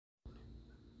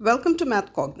Welcome to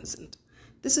Math Cognizant.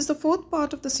 This is the fourth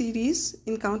part of the series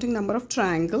in counting number of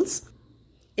triangles.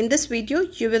 In this video,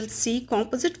 you will see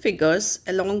composite figures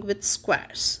along with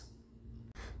squares.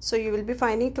 So you will be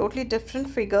finding totally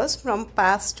different figures from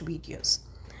past videos.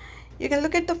 You can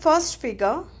look at the first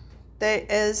figure. There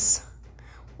is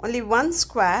only one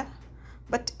square,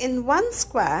 but in one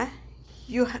square,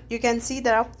 you can see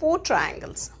there are four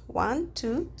triangles. 1,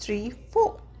 2, 3,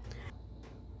 4.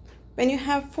 When you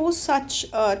have four such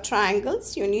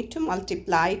triangles, you need to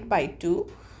multiply it by 2.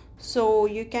 So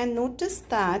you can notice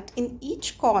that in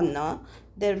each corner,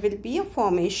 there will be a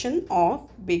formation of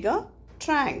bigger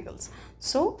triangles.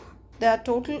 So there are a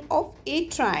total of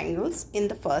 8 triangles in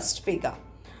the first figure.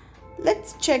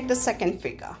 Let's check the second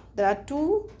figure. There are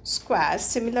two squares,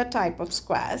 similar type of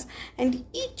squares, and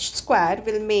each square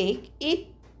will make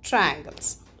 8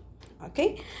 triangles.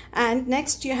 Okay, and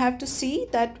next you have to see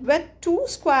that where two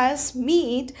squares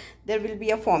meet, there will be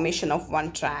a formation of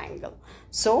one triangle.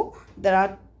 So there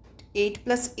are 8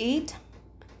 plus 8,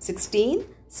 16,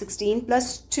 16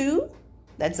 plus 2,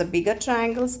 that's the bigger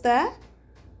triangles there.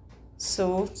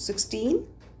 So 16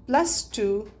 plus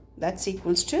 2, that's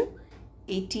equals to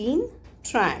 18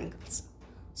 triangles.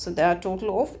 So there are a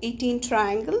total of 18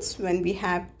 triangles when we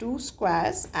have two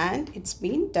squares and it's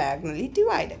been diagonally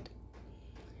divided.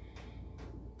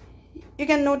 You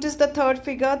can notice the third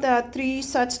figure, there are 3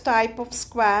 such type of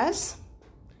squares,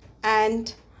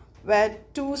 and where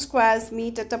two squares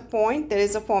meet at a point, there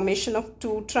is a formation of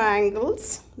 2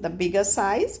 triangles, the bigger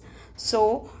size.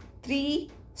 So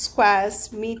 3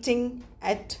 squares meeting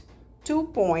at 2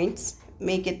 points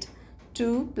make it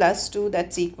 2 plus 2,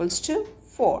 that's equals to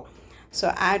 4.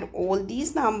 So add all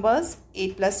these numbers,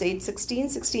 8 plus 8, 16,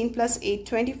 16 plus 8,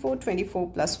 24, 24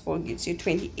 plus 4 gives you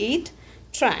 28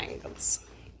 triangles.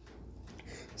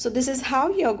 So this is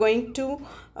how you are going to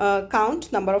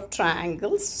count number of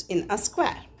triangles in a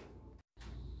square.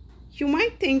 You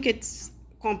might think it's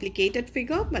complicated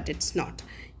figure, but it's not.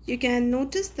 You can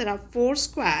notice there are 4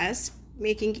 squares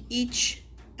making each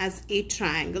as 8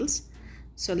 triangles.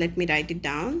 So let me write it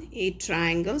down, 8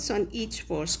 triangles on each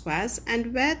 4 squares,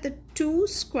 and where the two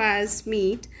squares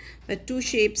meet, where two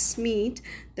shapes meet,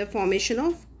 the formation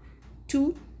of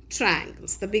 2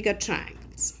 triangles, the bigger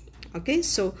triangles. Okay,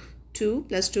 so 2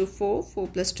 plus 2, 4, 4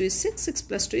 plus 2 is 6, 6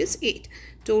 plus 2 is 8.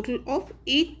 Total of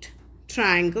 8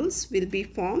 triangles will be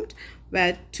formed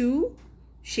where two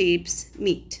shapes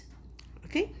meet.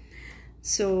 Okay,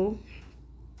 so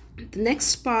the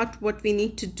next part what we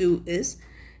need to do is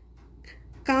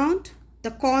count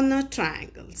the corner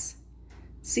triangles.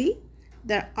 See,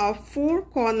 there are 4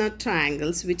 corner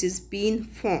triangles which is being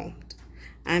formed,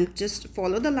 and just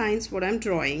follow the lines what I'm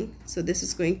drawing. So this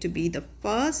is going to be the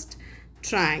first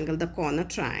triangle, the corner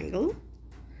triangle,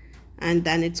 and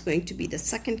then it's going to be the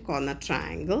second corner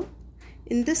triangle.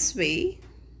 In this way,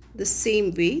 the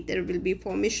same way, there will be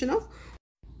formation of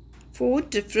 4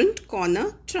 different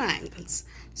corner triangles.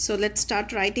 So let's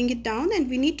start writing it down, and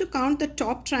we need to count the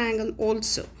top triangle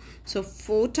also. So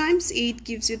 4 times 8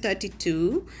 gives you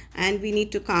 32, and we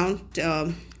need to count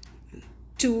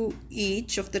 2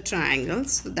 each of the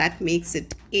triangles, so that makes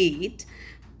it 8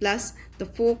 plus the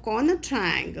 4 corner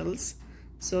triangles.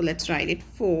 So let's write it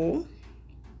 4,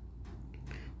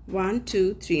 1,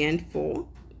 2, 3 and 4.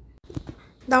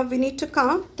 Now we need to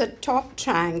count the top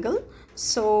triangle.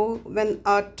 So when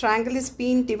a triangle is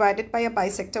being divided by a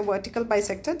bisector, vertical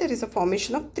bisector, there is a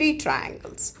formation of 3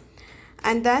 triangles.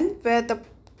 And then where the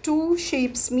two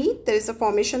shapes meet, there is a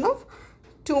formation of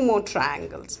 2 more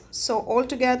triangles. So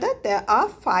altogether there are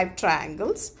 5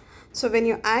 triangles. So when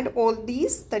you add all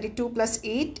these, 32 plus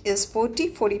 8 is 40,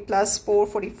 40 plus 4,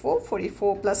 44,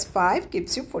 44 plus 5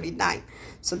 gives you 49.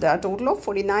 So there are a total of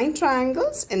 49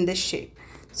 triangles in this shape.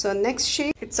 So next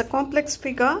shape, it's a complex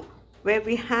figure where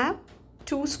we have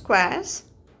 2 squares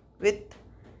with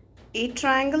 8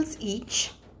 triangles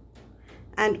each.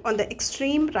 And on the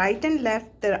extreme right and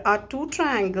left, there are 2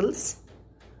 triangles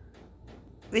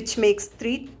which makes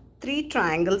 3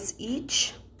 triangles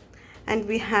each. And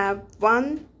we have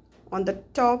 1 on the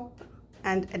top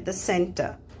and at the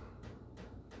center.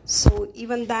 So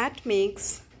even that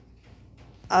makes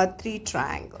a 3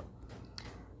 triangle.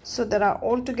 So there are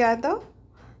altogether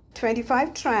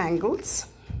 25 triangles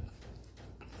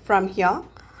from here,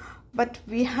 but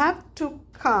we have to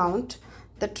count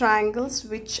the triangles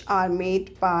which are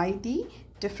made by the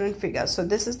different figures. So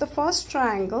this is the first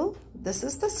triangle, this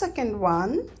is the second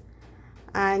one,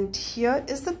 and here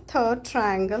is the third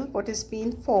triangle what is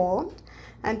being formed,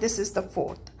 and this is the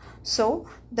fourth. So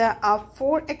there are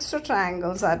 4 extra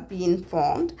triangles are being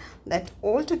formed, that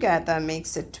altogether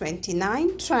makes it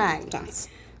 29 triangles.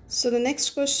 So the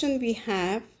next question we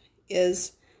have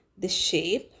is the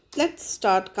shape. Let's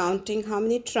start counting how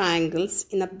many triangles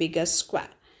in a bigger square.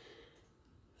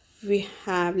 We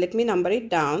have, let me number it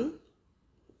down.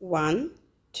 1,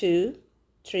 2,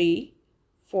 3,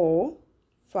 4,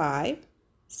 5,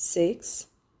 6,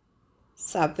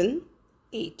 7,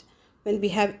 8. When we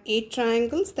have 8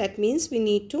 triangles, that means we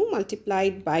need to multiply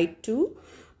it by 2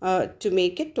 to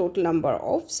make a total number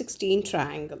of 16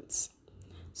 triangles.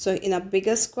 So in a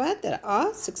bigger square, there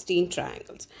are 16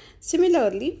 triangles.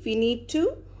 Similarly, we need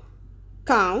to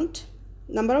count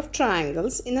number of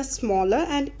triangles in a smaller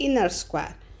and inner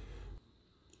square.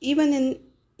 Even in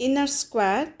inner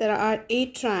square, there are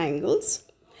 8 triangles.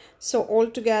 So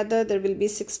altogether, there will be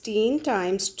 16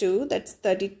 times 2, that's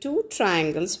 32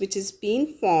 triangles, which is being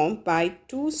formed by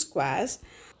 2 squares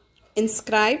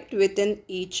inscribed within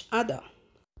each other.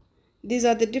 These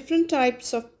are the different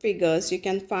types of figures you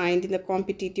can find in the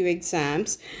competitive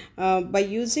exams. By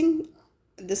using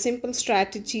the simple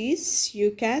strategies,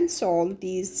 you can solve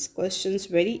these questions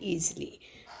very easily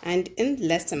and in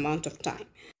less amount of time.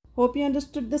 Hope you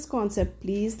understood this concept.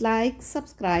 Please like,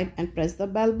 subscribe and press the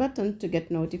bell button to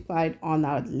get notified on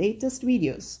our latest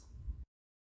videos.